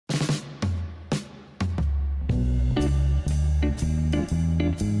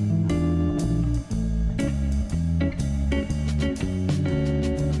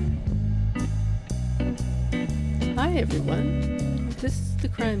everyone. This is the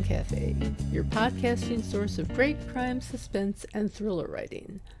Crime Cafe, your podcasting source of great crime, suspense, and thriller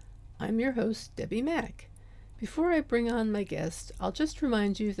writing. I'm your host, Debbie Mack. Before I bring on my guest, I'll just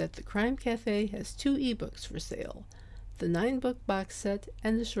remind you that the Crime Cafe has 2 ebooks for sale, the 9-book box set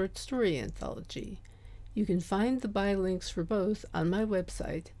and the short story anthology. You can find the buy links for both on my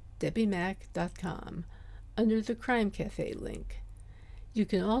website, debbiemack.com, under the Crime Cafe link. You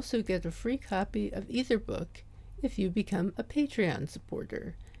can also get a free copy of either book if you become a Patreon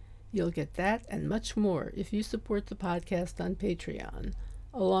supporter. You'll get that and much more if you support the podcast on Patreon,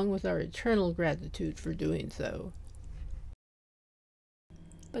 along with our eternal gratitude for doing so.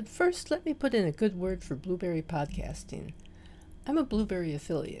 But first, let me put in a good word for Blueberry Podcasting. I'm a Blueberry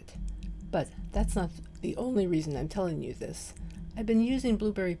affiliate, but that's not the only reason I'm telling you this. I've been using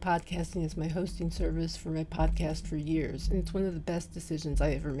Blueberry Podcasting as my hosting service for my podcast for years, and it's one of the best decisions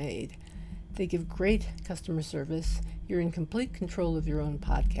I ever made. They give great customer service. You're in complete control of your own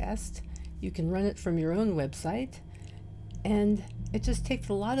podcast. You can run it from your own website. And it just takes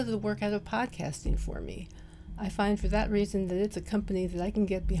a lot of the work out of podcasting for me. I find for that reason that it's a company that I can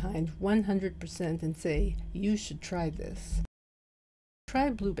get behind 100% and say, you should try this. Try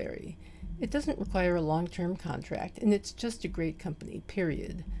Blueberry. It doesn't require a long-term contract, and it's just a great company,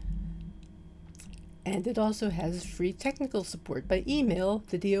 period. And it also has free technical support by email,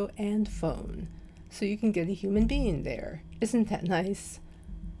 video, and phone. So you can get a human being there. Isn't that nice?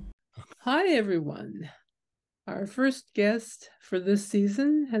 Hi, everyone. Our first guest for this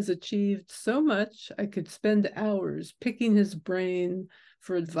season has achieved so much I could spend hours picking his brain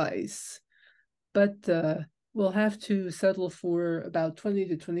for advice. But we'll have to settle for about 20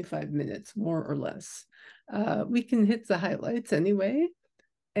 to 25 minutes, more or less. We can hit the highlights anyway.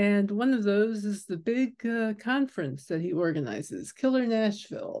 And one of those is the big conference that he organizes, Killer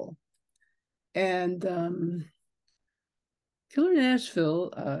Nashville. And Killer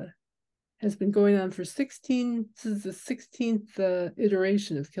Nashville has been going on for 16, this is the 16th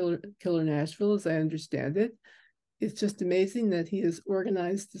iteration of Killer Nashville, as I understand it. It's just amazing that he has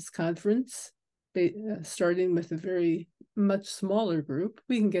organized this conference, starting with a very much smaller group.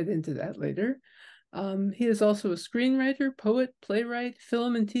 We can get into that later. He is also a screenwriter, poet, playwright,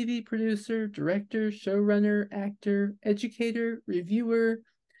 film and TV producer, director, showrunner, actor, educator, reviewer,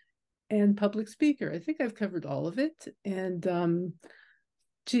 and public speaker. I think I've covered all of it. And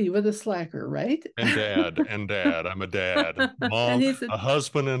gee, what a slacker, right? And dad. I'm a dad, mom, and a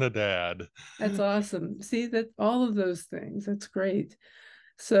husband, and a dad. That's awesome. See, that all of those things. That's great.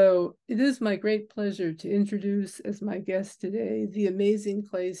 So it is my great pleasure to introduce as my guest today the amazing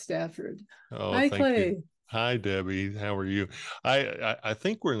Clay Stafford. Oh, Hi, thank Clay. you. Hi, Debbie. How are you? I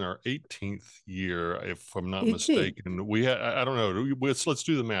think we're in our 18th year, if I'm not 18. mistaken. We had, I don't know. Let's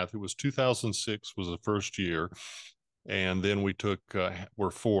do the math. It was 2006 was the first year, and then we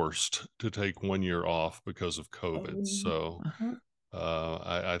we're forced to take 1 year off because of COVID. So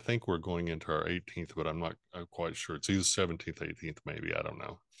I think we're going into our 18th, but I'm not quite sure. It's either 17th, 18th, maybe. I don't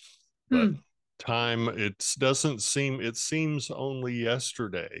know. But time, it seems only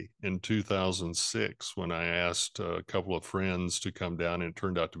yesterday in 2006 when I asked a couple of friends to come down, and it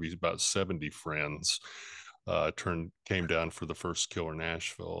turned out to be about 70 friends came down for the first Killer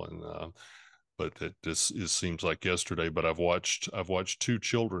Nashville. And but it seems like yesterday. But I've watched 2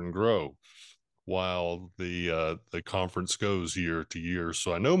 children grow while the conference goes year to year.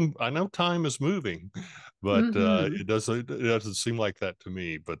 So I know time is moving, but it doesn't seem like that to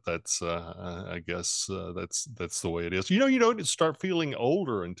me. But that's I guess that's the way it is. You don't start feeling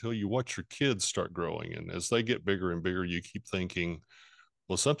older until you watch your kids start growing, and as they get bigger and bigger, you keep thinking,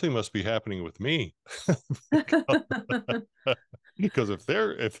 well, something must be happening with me. Because if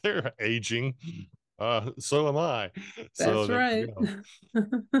they're aging, so am I. That's right.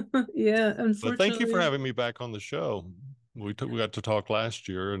 Yeah, unfortunately. But thank you for having me back on the show. We got to talk last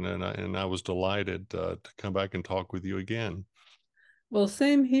year, and I was delighted to come back and talk with you again. Well,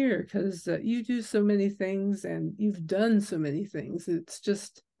 same here, because you do so many things and you've done so many things. It's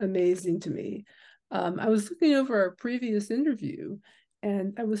just amazing to me. I was looking over our previous interview,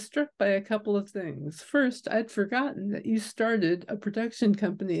 and I was struck by a couple of things. First, I'd forgotten that you started a production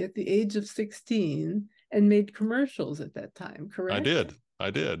company at the age of 16 and made commercials at that time, correct?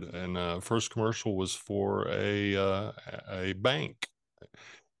 I did. And first commercial was for a bank.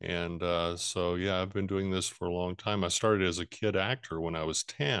 And so, yeah, I've been doing this for a long time. I started as a kid actor when I was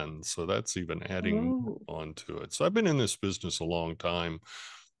 10. So that's even adding on to it. So I've been in this business a long time,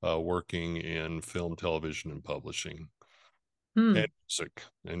 working in film, television, and publishing. And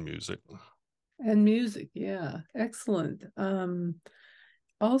music. And music, yeah. Excellent.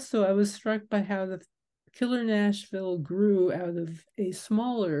 Also, I was struck by how Killer Nashville grew out of a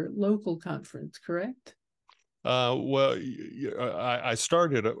smaller local conference, correct? Well, I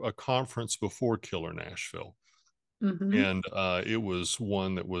started a conference before Killer Nashville, Mm-hmm. and it was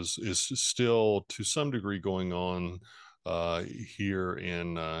one that is still to some degree going on here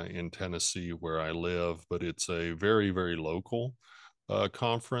in Tennessee where I live, but it's a very local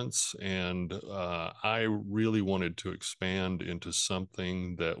conference, and I really wanted to expand into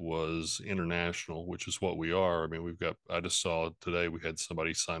something that was international, which is what we are. I mean, I just saw today we had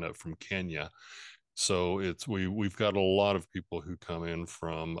somebody sign up from Kenya, so we've got a lot of people who come in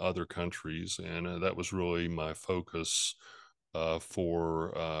from other countries, and that was really my focus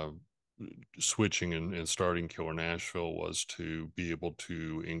for switching and starting Killer Nashville, was to be able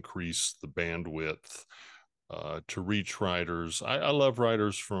to increase the bandwidth to reach writers. I love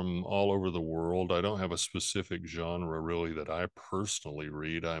writers from all over the world. I don't have a specific genre really that I personally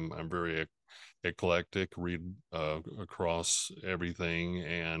read. I'm very eclectic, read across everything,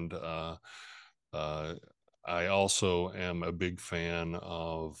 and uh, I also am a big fan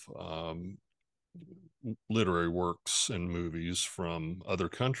of literary works and movies from other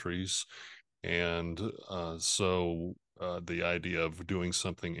countries. And the idea of doing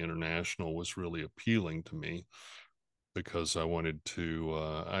something international was really appealing to me because I wanted to.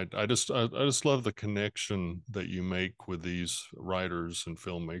 I just love the connection that you make with these writers and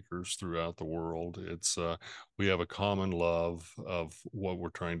filmmakers throughout the world. It's We have a common love of what we're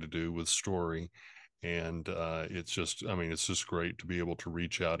trying to do with story, and it's just great to be able to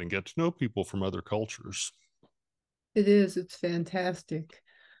reach out and get to know people from other cultures. It is. It's fantastic.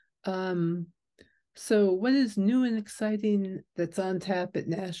 Um, so what is new and exciting that's on tap at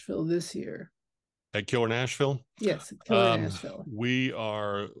Nashville this year? At Killer Nashville, Yes, Killer um, Nashville. we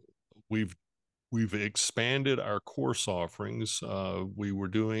are we've we've expanded our course offerings. We were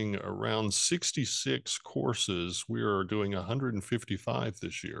doing around 66 courses. We are doing 155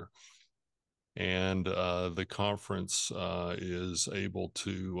 this year, and the conference is able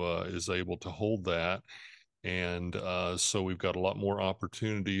to hold that. And so we've got a lot more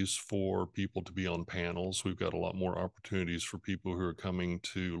opportunities for people to be on panels. We've got a lot more opportunities for people who are coming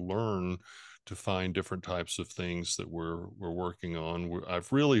to learn to find different types of things that we're working on.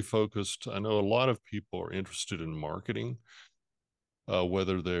 I've really focused. I know a lot of people are interested in marketing,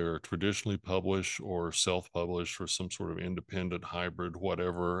 whether they're traditionally published or self-published or some sort of independent hybrid,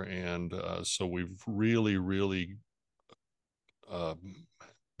 whatever. And so we've really uh,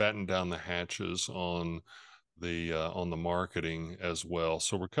 battened down the hatches on the marketing as well.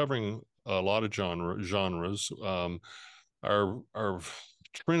 So we're covering a lot of genres. Our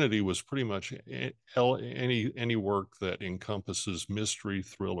Trinity was pretty much any work that encompasses mystery,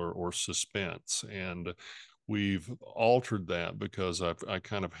 thriller, or suspense, and we've altered that because I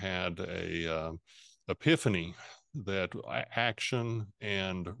kind of had a epiphany that action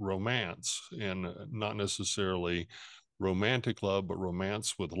and romance, and not necessarily romantic love, but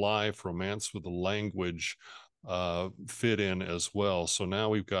romance with life, romance with the language, fit in as well. So now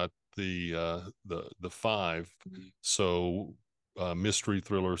we've got the five. So mystery,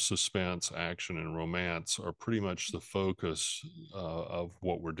 thriller, suspense, action, and romance are pretty much the focus of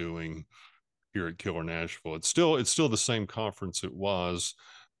what we're doing here at Killer Nashville. It's still the same conference it was,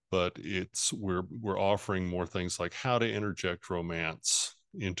 but we're offering more things like how to interject romance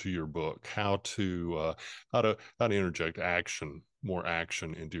into your book, how to interject more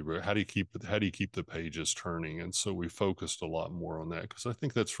action into your book. How do you keep the pages turning? And so we focused a lot more on that because I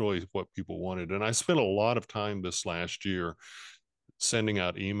think that's really what people wanted. And I spent a lot of time this last year sending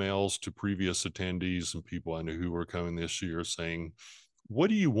out emails to previous attendees and people I knew who were coming this year saying, what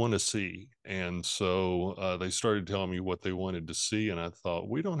do you want to see? And so they started telling me what they wanted to see. And I thought,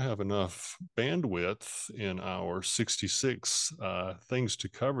 we don't have enough bandwidth in our 66 things to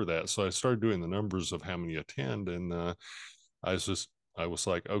cover that. So I started doing the numbers of how many attend. And I was just, I was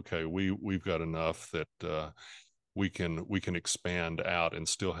like, okay, we've got enough that we can expand out and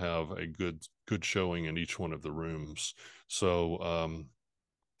still have a good showing in each one of the rooms. So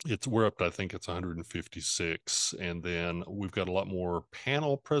we're up to, I think it's 156, and then we've got a lot more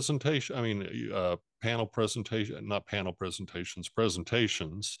panel presentation. I mean, panel presentation, not panel presentations,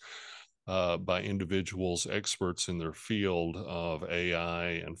 presentations by individuals, experts in their field of AI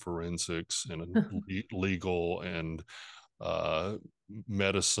and forensics and legal and uh,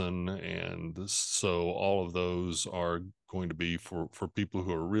 medicine. And so all of those are going to be for people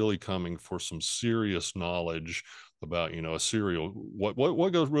who are really coming for some serious knowledge about a serial what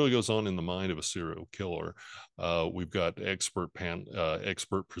really goes on in the mind of a serial killer. We've got expert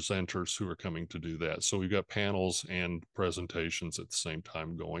presenters who are coming to do that. So we've got panels and presentations at the same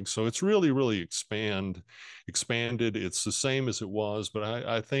time going. So it's really expanded. It's the same as it was, but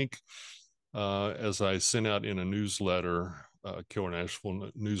I think as I sent out in a newsletter, Killer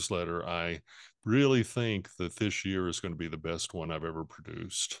Nashville newsletter, I really think that this year is going to be the best one I've ever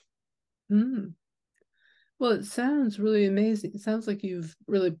produced. Mm. Well, it sounds really amazing. It sounds like you've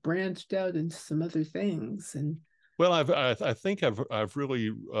really branched out into some other things. And Well, I think I've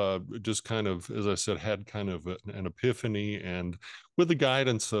really just kind of, as I said, had kind of an epiphany, and with the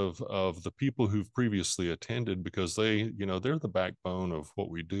guidance of the people who've previously attended, because they're the backbone of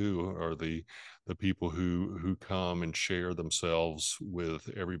what we do, are the people who come and share themselves with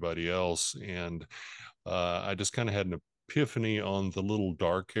everybody else. And I just kind of had an epiphany on the little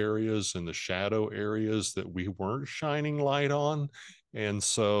dark areas and the shadow areas that we weren't shining light on. And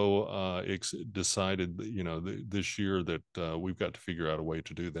so decided, this year that we've got to figure out a way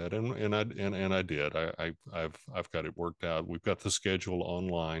to do that, and I did. I've got it worked out. We've got the schedule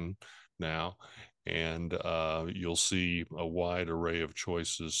online now, and you'll see a wide array of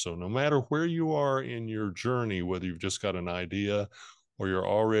choices. So no matter where you are in your journey, whether you've just got an idea or you're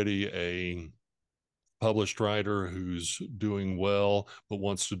already a published writer who's doing well but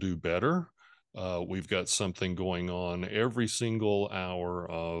wants to do better, we've got something going on every single hour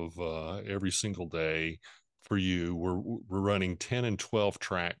of every single day for you. We're running 10 and 12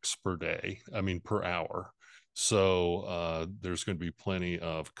 tracks per day, I mean per hour. So there's going to be plenty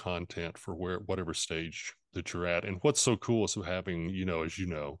of content for whatever stage that you're at. And what's so cool is having, as you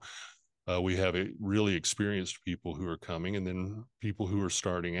know, we have really experienced people who are coming, and then people who are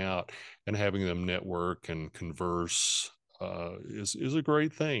starting out, and having them network and converse is a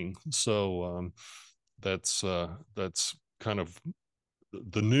great thing. So that's kind of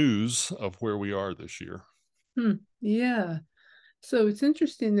the news of where we are this year. yeah. So it's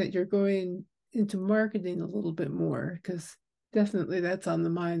interesting that you're going into marketing a little bit more because definitely that's on the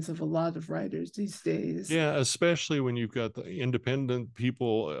minds of a lot of writers these days. Yeah, especially when you've got the independent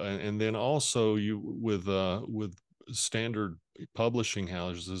people, and then also you with standard publishing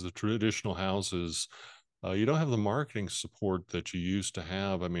houses, the traditional houses, you don't have the marketing support that you used to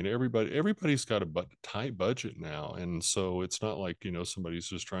have. I mean, everybody's got a tight budget now, and so it's not like somebody's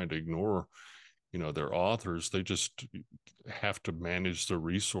just trying to ignore their authors. They just have to manage their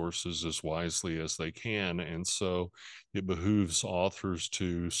resources as wisely as they can. And so it behooves authors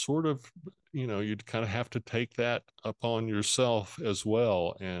to sort of, you'd kind of have to take that upon yourself as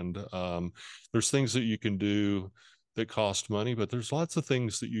well. And there's things that you can do that cost money, but there's lots of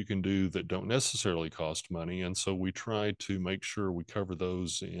things that you can do that don't necessarily cost money. And so we try to make sure we cover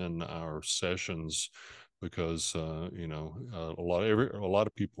those in our sessions, because a lot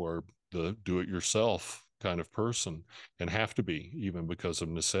of people are the do-it-yourself kind of person, and have to be, even because of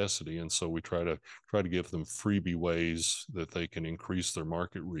necessity. And so we try to give them freebie ways that they can increase their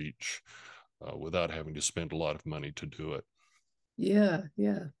market reach without having to spend a lot of money to do it. Yeah,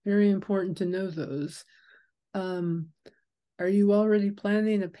 yeah. Very important to know those. Um, are you already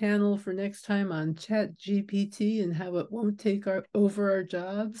planning a panel for next time on Chat GPT and how it won't take over our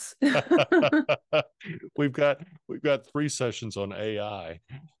jobs? we've got we've got 3 sessions on AI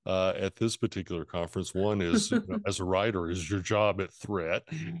at this particular conference. One is, as a writer, is your job at threat,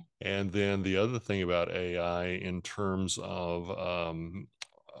 and then the other thing about AI in terms of uh,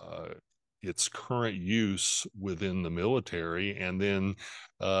 its current use within the military, and then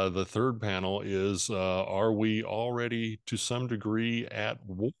the third panel is, are we already to some degree at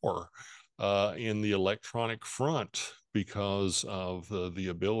war in the electronic front because of the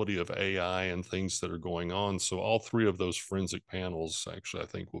ability of AI and things that are going on. So all 3 of those forensic panels, actually, I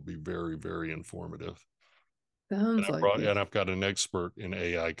think will be very informative. Sounds like And it. I've got an expert in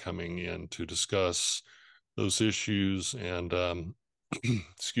AI coming in to discuss those issues. And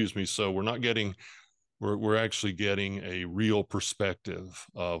excuse me. So we're actually getting a real perspective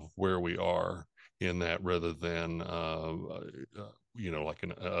of where we are in that, rather than like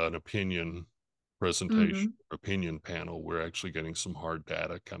an opinion presentation, Hmm. opinion panel. We're actually getting some hard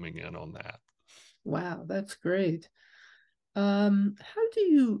data coming in on that. Wow, that's great. How do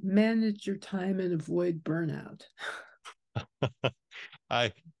you manage your time and avoid burnout?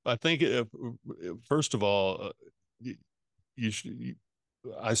 I I think first of all, you should.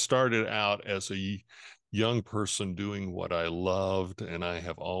 I started out as a young person doing what I loved, and I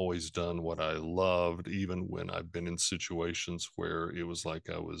have always done what I loved, even when I've been in situations where it was like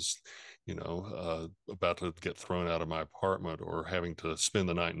I was, about to get thrown out of my apartment or having to spend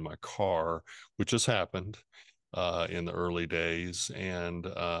the night in my car, which has happened. in the early days. And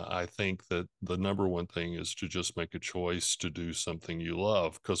I think that the number one thing is to just make a choice to do something you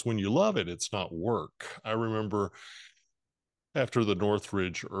love, because when you love it, it's not work. I remember after the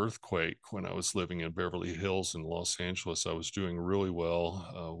Northridge earthquake, when I was living in Beverly Hills in Los Angeles, I was doing really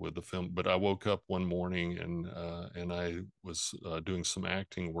well with the film. But I woke up one morning and I was doing some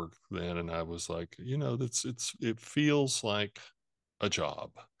acting work then, and I was like, it feels like a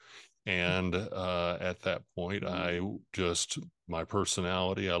job. And at that point, my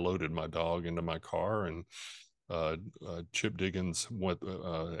personality, I loaded my dog into my car, and Chip Diggins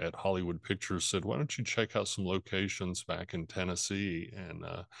at Hollywood Pictures said, "Why don't you check out some locations back in Tennessee?"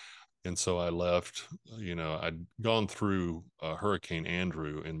 And so I left. I'd gone through Hurricane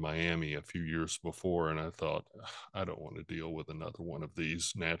Andrew in Miami a few years before, and I thought, I don't want to deal with another one of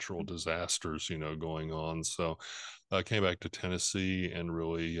these natural disasters, going on. So I came back to Tennessee and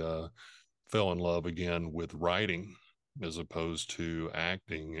really fell in love again with writing as opposed to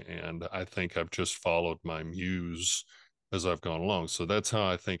acting. And I think I've just followed my muse as I've gone along. So that's how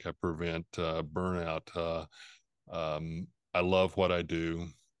I think I prevent burnout. I love what I do,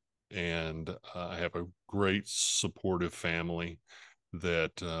 and I have a great supportive family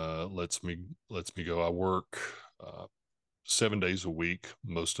that lets me go. I work 7 days a week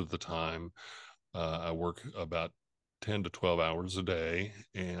most of the time. I work about 10 to 12 hours a day,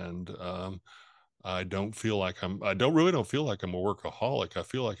 and I don't feel like I'm a workaholic. I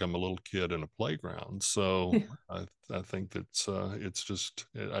feel like I'm a little kid in a playground. So I think that's it's just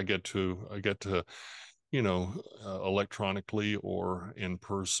I get to electronically or in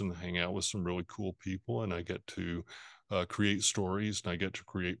person hang out with some really cool people, and I get to create stories, and I get to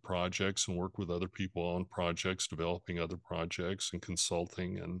create projects and work with other people on projects, developing other projects and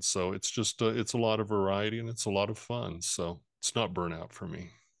consulting. And so it's just it's a lot of variety and it's a lot of fun. So it's not burnout for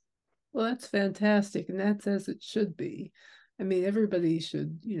me. Well, that's fantastic, and that's as it should be. I mean, everybody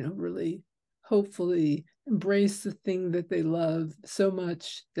should, really hopefully embrace the thing that they love so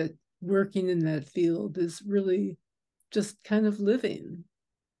much that working in that field is really just kind of living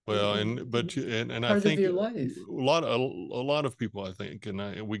Well, and and I part of think your life. a lot of people, I think,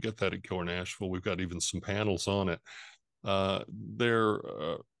 and we get that at Killer Nashville. We've got even some panels on it. They're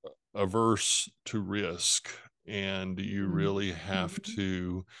averse to risk, and you really have Mm-hmm.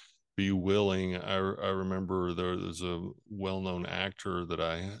 to be willing. I remember there's a well-known actor that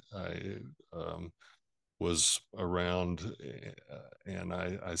I was around, and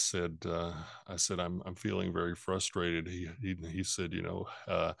I said I'm feeling very frustrated. He said,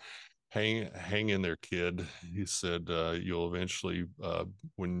 hang in there, kid. He said, you'll eventually,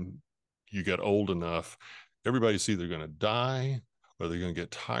 when you get old enough, everybody's either going to die or they're going to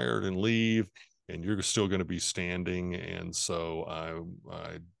get tired and leave, and you're still going to be standing. And so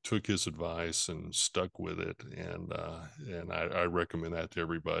I took his advice and stuck with it, and I recommend that to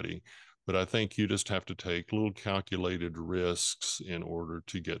everybody. But I think you just have to take little calculated risks in order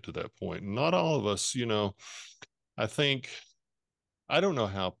to get to that point. Not all of us, I think, I don't know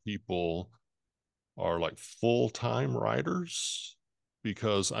how people are like full-time writers,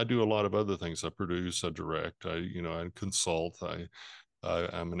 because I do a lot of other things. I produce, I direct, I consult,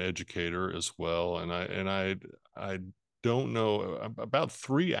 I'm an educator as well. And I don't know, about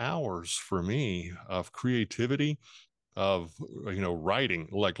 3 hours for me of creativity, of writing,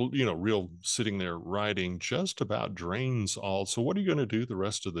 like real sitting there writing, just about drains all. So what are you going to do the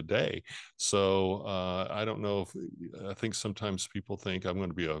rest of the day? So I don't know if I think sometimes people think I'm going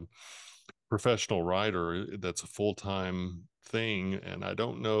to be a professional writer. That's a full-time thing, and I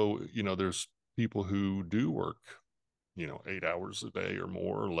don't know, there's people who do work 8 hours a day or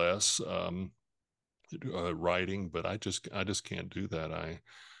more or less, writing, but I just can't do that.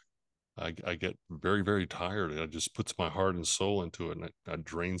 I get very, very tired. It just puts my heart and soul into it, and it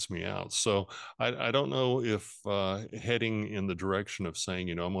drains me out. So I don't know if heading in the direction of saying,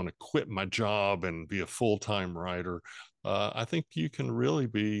 I'm going to quit my job and be a full-time writer. I think you can really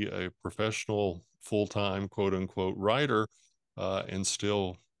be a professional, full-time, quote unquote, writer, and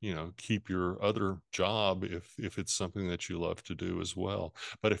still, keep your other job if it's something that you love to do as well.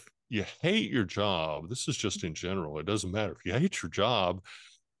 But if you hate your job, this is just in general, it doesn't matter. If you hate your job,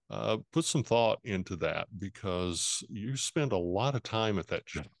 put some thought into that, because you spend a lot of time at that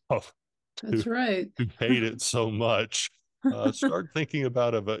job to, That's right. to hate it so much. Start thinking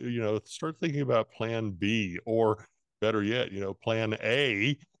about plan B, or better yet, plan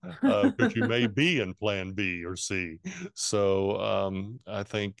A, because you may be in plan B or C. So I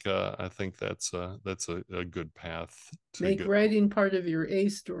think that's a good path to Make go. writing part of your A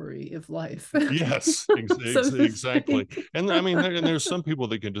story of life, Yes, so to exactly. speak. And I mean, and there's some people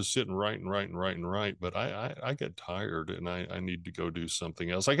that can just sit and write and write and write and write, but I get tired and I need to go do something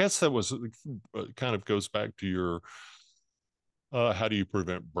else. I guess that was kind of goes back to your how do you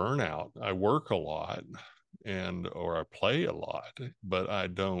prevent burnout? I work a lot or I play a lot, but I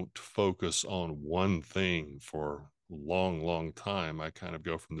don't focus on one thing for a long, long time. I kind of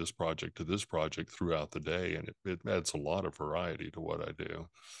go from this project to this project throughout the day, and it adds a lot of variety to what I do.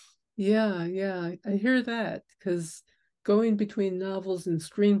 Yeah, yeah, I hear that because going between novels and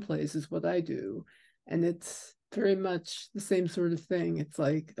screenplays is what I do. And it's very much the same sort of thing. It's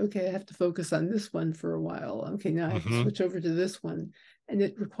like, okay, I have to focus on this one for a while. Okay, now I have to Mm-hmm. switch over to this one. And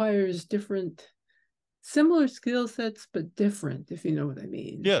it requires different, similar skill sets, but different, if you know what I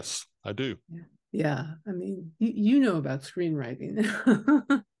mean. Yes, I do. Yeah. Yeah. I mean, you know about screenwriting.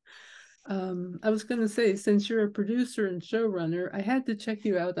 I was going to say, since you're a producer and showrunner, I had to check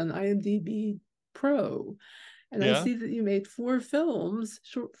you out on IMDb Pro, and I Yeah, see that you made four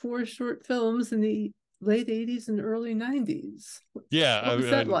short films in the late '80s and early '90s. yeah. What was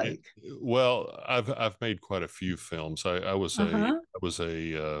that like? Well, I've made quite a few films. I was Uh-huh.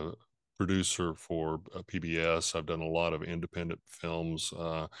 a producer for PBS. I've done a lot of independent films,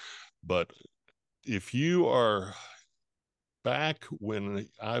 but if you are back when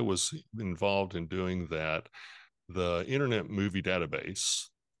I was involved in doing that, the Internet Movie Database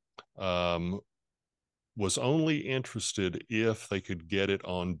um, was only interested if they could get it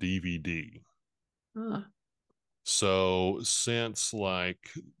on DVD. Ah, So since like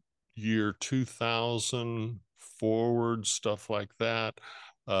year 2000 forward, stuff like that,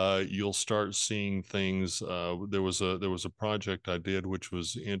 you'll start seeing things. There was a project I did which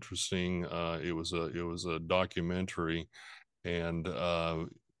was interesting. It was a documentary, and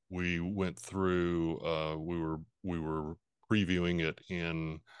we went through. We were previewing it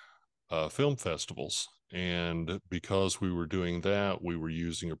in film festivals. And because we were doing that, we were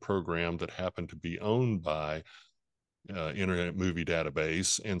using a program that happened to be owned by Internet Movie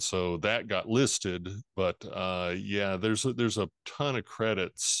Database, and so that got listed. But yeah, there's a ton of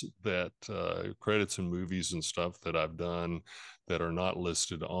credits and movies and stuff that I've done that are not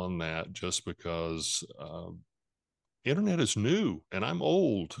listed on that, just because internet is new and I'm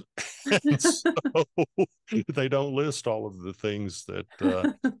old, and so they don't list all of the things that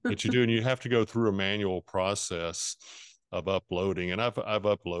you do, and you have to go through a manual process of uploading. And I've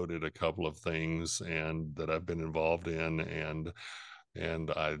uploaded a couple of things and that I've been involved in, and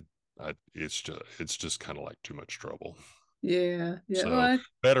I it's just kind of like too much trouble. yeah, yeah. So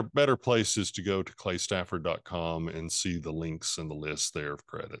better places to go to claystafford.com and see the links and the list there of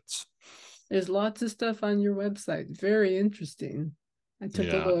credits. There's lots of stuff on your website. Very interesting. I took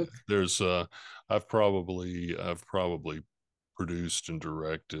a Yeah, look. there's I've probably produced and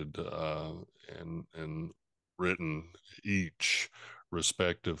directed and written each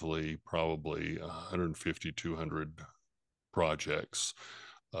respectively probably 150 200 projects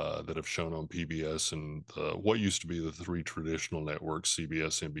that have shown on PBS and what used to be the three traditional networks: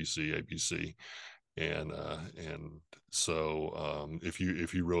 CBS, NBC, ABC. And so if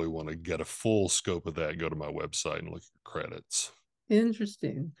you really want to get a full scope of that, go to my website and look at credits.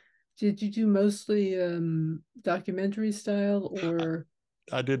 Interesting. Did you do mostly documentary style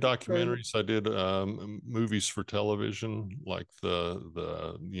I did or documentaries. I did movies for television, like there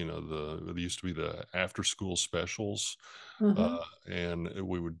used to be the after school specials, uh-huh. and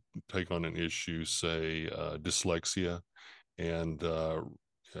we would take on an issue, say dyslexia, and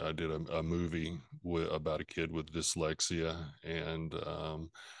I did a movie about a kid with dyslexia, and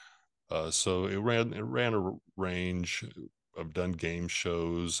so it ran a range. I've done game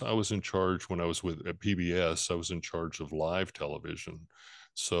shows. I was in charge when I was with at PBS. I was in charge of live television,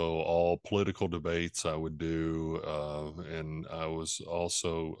 so all political debates I would do, and I was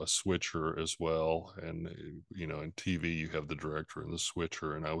also a switcher as well. And in TV you have the director and the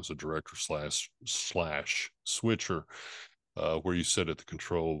switcher, and I was a director slash switcher, where you sit at the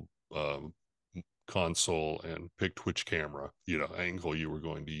control console and picked which camera angle you were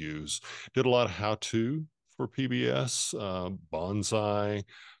going to use. Did a lot of how to for PBS, bonsai,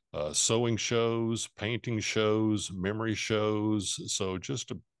 sewing shows, painting shows, memory shows. So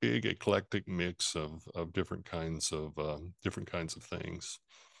just a big eclectic mix of different kinds of things.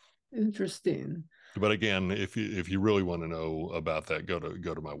 Interesting. But again, if you really want to know about that, go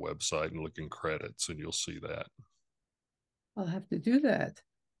to my website and look in credits, and you'll see that. I'll have to do that.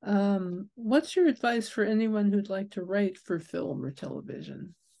 What's your advice for anyone who'd like to write for film or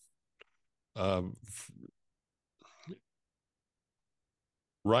television? Um,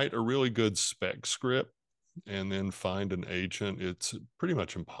 Write a really good spec script and then find an agent. It's pretty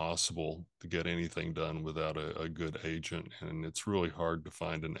much impossible to get anything done without a good agent, and it's really hard to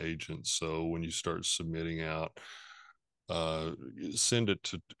find an agent. So when you start submitting out, uh, send it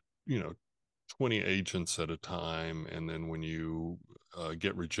to, you know, 20 agents at a time, and then when you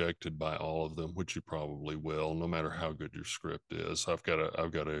get rejected by all of them, which you probably will, no matter how good your script is. I've got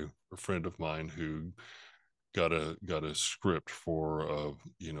a friend of mine who got a script for a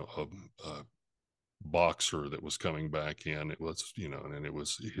boxer that was coming back in. It was, and it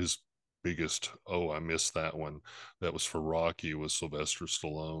was his biggest, oh, I missed that one. That was for Rocky with Sylvester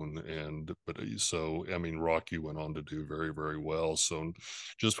Stallone. So I mean, Rocky went on to do very, very well. So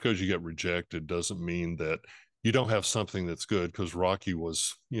just because you get rejected doesn't mean that you don't have something that's good, because Rocky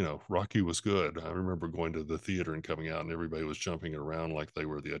was good. I remember going to the theater and coming out and everybody was jumping around like they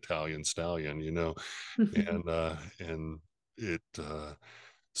were the Italian stallion. And it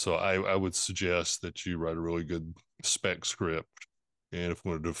so I would suggest that you write a really good spec script. And if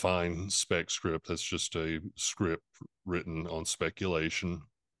we want to define spec script, that's just a script written on speculation,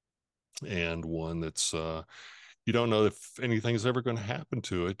 and one that's you don't know if anything's ever going to happen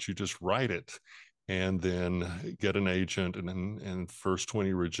to it. You just write it and then get an agent, and first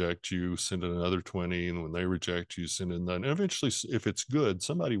 20 reject you, send in another 20, and when they reject you, send in that. And eventually, if it's good,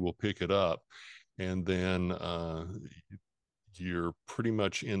 somebody will pick it up, and then you're pretty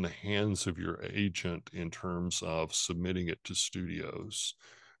much in the hands of your agent in terms of submitting it to studios.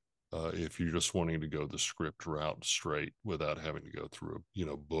 If you're just wanting to go the script route straight without having to go through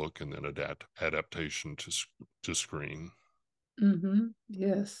a book and then adaptation to screen.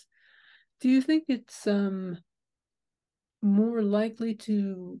 Yes. Do you think it's more likely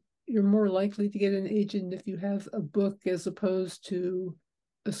to you're more likely to get an agent if you have a book as opposed to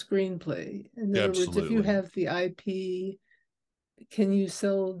a screenplay? In other words, if you Absolutely. have the IP, can you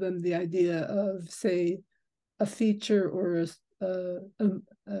sell them the idea of, say, a feature or a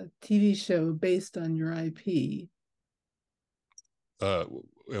TV show based on your IP? Uh,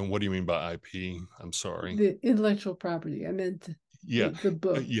 and what do you mean by IP? I'm sorry. The intellectual property. I meant Yeah, the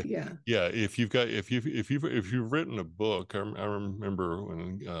book. yeah, Yeah. yeah. If you've written a book, I remember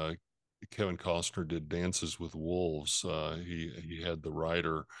when Kevin Costner did Dances with Wolves. He had the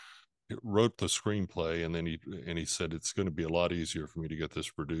writer wrote the screenplay, and then he said it's going to be a lot easier for me to get this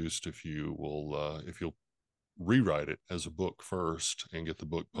produced if you'll rewrite it as a book first and get the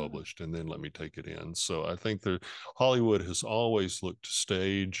book published and then let me take it in. So I think that Hollywood has always looked to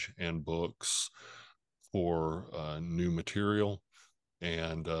stage and books for new material,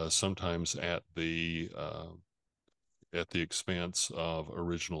 and sometimes at the expense of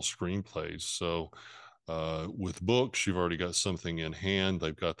original screenplays. So with books, you've already got something in hand.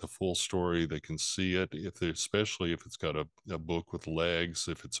 They've got the full story. They can see it. Especially if it's got a book with legs,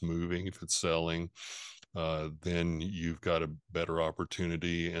 if it's moving, if it's selling, then you've got a better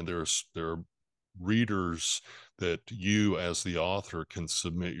opportunity. And there are readers that you, as the author, can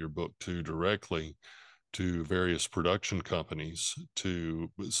submit your book to directly to various production companies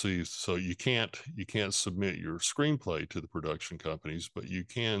to see. So you can't submit your screenplay to the production companies, but you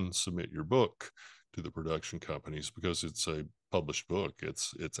can submit your book to the production companies because it's a published book.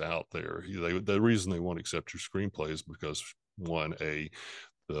 It's out there. The reason they won't accept your screenplay is because, one,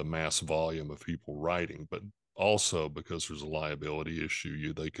 the mass volume of people writing, but also because there's a liability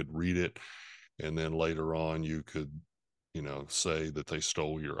issue. They could read it, and then later on you could say that they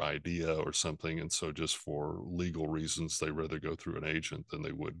stole your idea or something. And so just for legal reasons, they rather go through an agent than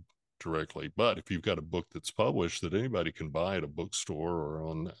they would directly. But if you've got a book that's published that anybody can buy at a bookstore or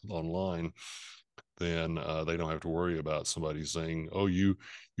online, then they don't have to worry about somebody saying, "Oh, you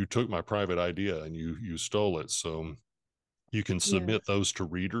took my private idea and you stole it." So you can Yes. submit those to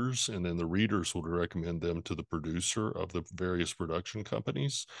readers, and then the readers will recommend them to the producer of the various production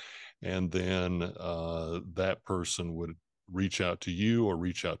companies, and then that person would reach out to you or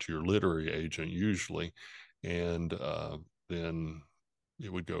reach out to your literary agent usually, and then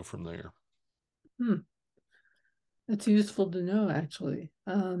it would go from there. Hmm. That's useful to know, actually.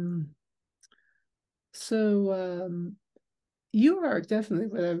 So you are definitely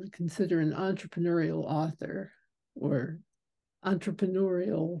what I would consider an entrepreneurial author or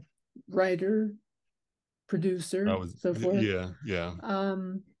entrepreneurial writer, I producer, was, so forth. yeah, yeah.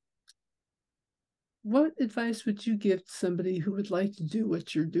 Um, what advice would you give to somebody who would like to do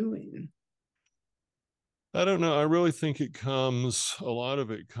what you're doing? I don't know. I really think a lot of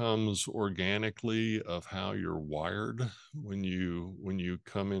it comes organically of how you're wired when you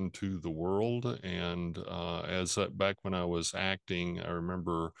come into the world. And back when I was acting, I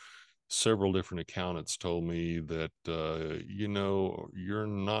remember several different accountants told me that you're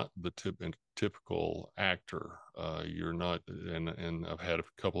not the typical actor. You're not, and I've had a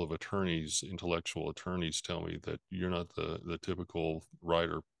couple of attorneys, intellectual attorneys, tell me that you're not the typical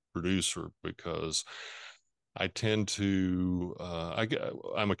writer producer because I tend to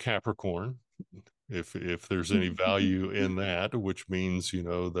I'm a Capricorn. If there's any value in that, which means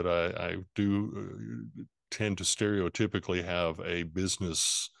that I do tend to stereotypically have a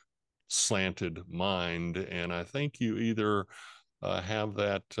business slanted mind, and I think you either have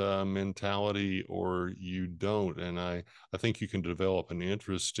that mentality or you don't. And I think you can develop an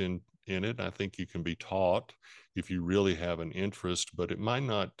interest in it. I think you can be taught if you really have an interest, but it might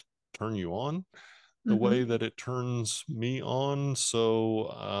not turn you on the way Mm-hmm. that it turns me on.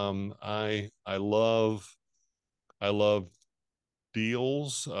 So I love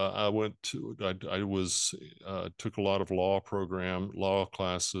deals. I was took a lot of law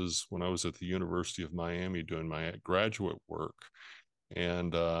classes when I was at the University of Miami doing my graduate work,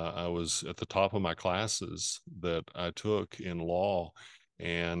 and I was at the top of my classes that I took in law.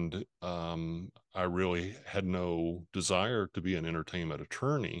 And I really had no desire to be an entertainment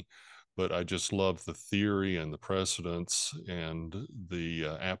attorney, but I just loved the theory and the precedents and the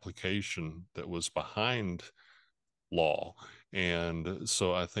application that was behind law. And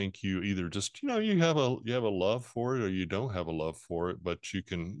so I think you either just you have a love for it or you don't have a love for it, but you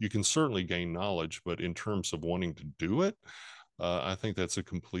can certainly gain knowledge. But in terms of wanting to do it, I think that's a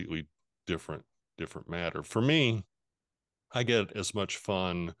completely different different matter. For me, I get as much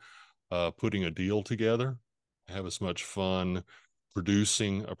fun putting a deal together. I have as much fun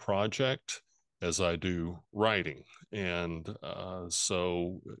producing a project as I do writing. And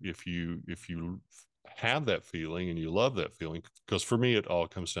so if you have that feeling and you love that feeling, because for me it all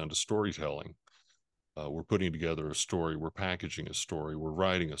comes down to storytelling. We're putting together a story, we're packaging a story, we're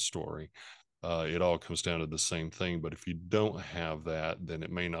writing a story. It all comes down to the same thing. But if you don't have that, then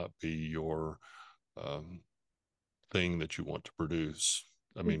it may not be your um, thing that you want to produce.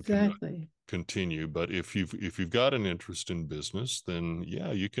 I mean, Exactly. continue. But if you've got an interest in business, then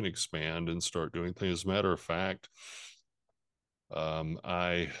yeah, you can expand and start doing things. As a matter of fact,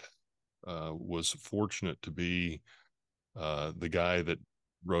 I was fortunate to be the guy that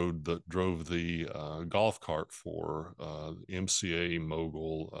drove the golf cart for MCA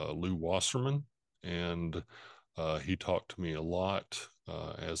mogul Lou Wasserman, and he talked to me a lot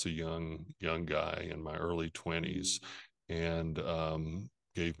as a young guy in my early 20s, and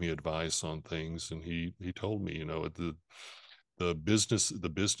gave me advice on things. And he told me, the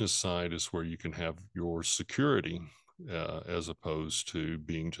business side is where you can have your security, as opposed to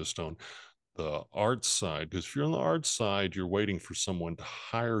being just on the art side. Because if you're on the art side, you're waiting for someone to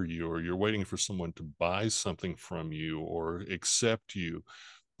hire you, or you're waiting for someone to buy something from you or accept you.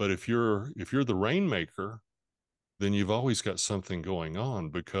 But if you're the rainmaker, then you've always got something going on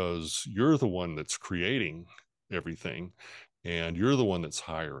because you're the one that's creating everything, and you're the one that's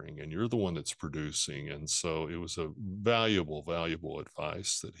hiring, and you're the one that's producing. And so it was a valuable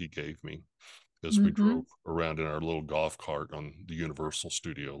advice that he gave me as we Mm-hmm. drove around in our little golf cart on the Universal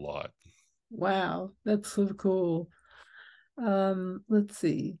Studio lot. Wow, that's so cool. Let's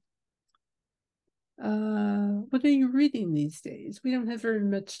see. What are you reading these days? We don't have very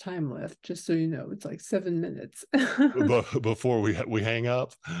much time left, just so you know. It's like 7 minutes. Before we hang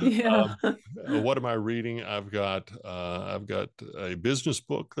up, Yeah. um, what am I reading? I've got a business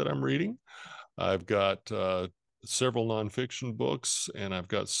book that I'm reading. I've got several nonfiction books, and I've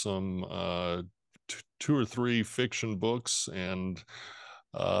got some two or three fiction books, and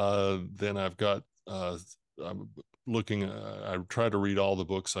then I've got I'm looking. I try to read all the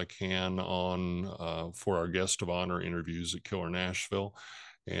books I can on for our guest of honor interviews at Killer Nashville.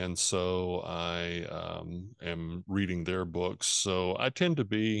 And so I am reading their books. So I tend to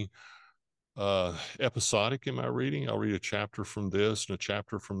be episodic in my reading. I'll read a chapter from this and a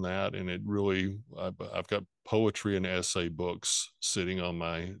chapter from that, and I've got poetry and essay books sitting on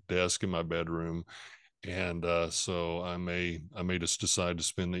my desk in my bedroom. And so I may just decide to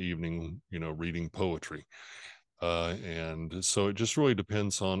spend the evening, reading poetry. And so it just really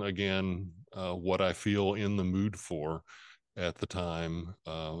depends on, again, what I feel in the mood for at the time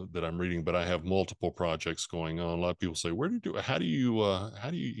that I'm reading. But I have multiple projects going on. A lot of people say, how do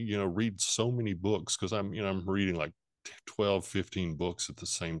you, read so many books? Because I'm reading like 12, 15 books at the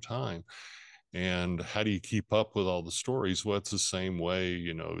same time. And how do you keep up with all the stories? Well, it's the same way,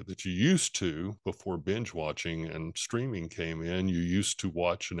 that you used to before binge watching and streaming came in. You used to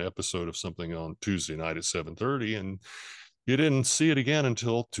watch an episode of something on Tuesday night at 7:30, and you didn't see it again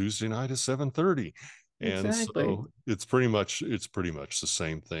until Tuesday night at 7:30. And Exactly. so it's pretty much the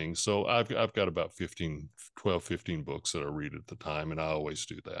same thing. So I've got about 15 books that I read at the time, and I always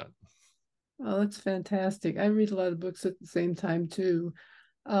do that. Oh, that's fantastic. I read a lot of books at the same time too.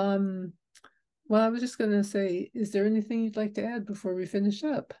 Um, well, I was just going to say, is there anything you'd like to add before we finish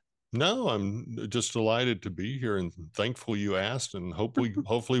up? No, I'm just delighted to be here and thankful you asked, and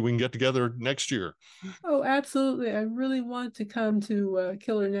hopefully we can get together next year. Oh, absolutely. I really want to come to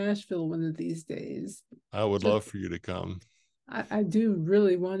Killer Nashville one of these days. I would Just, love for you to come. I do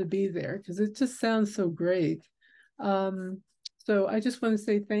really want to be there because it just sounds so great. Um, so I just want to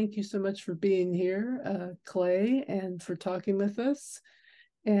say thank you so much for being here, Clay, and for talking with us.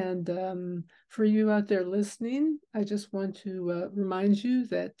 And for you out there listening, I just want to remind you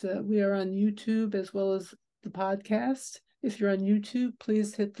that we are on YouTube as well as the podcast. If you're on YouTube,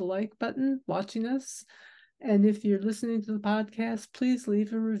 please hit the like button watching us. And if you're listening to the podcast, please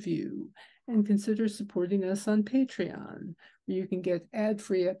leave a review and consider supporting us on Patreon, where you can get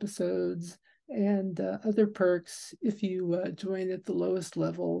ad-free episodes and other perks if you join at the lowest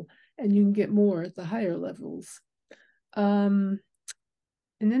level, and you can get more at the higher levels. Um,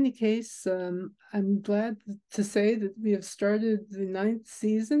 in any case, I'm glad to say that we have started the 9th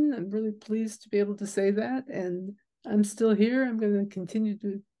season. I'm really pleased to be able to say that. And I'm still here. I'm going to continue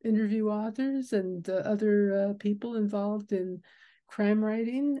to interview authors and other people involved in crime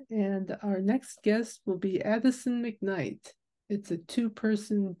writing. And our next guest will be Addison McKnight. It's a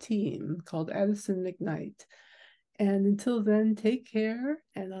two-person team called Addison McKnight. And until then, take care,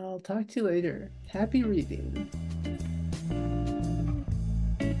 and I'll talk to you later. Happy reading.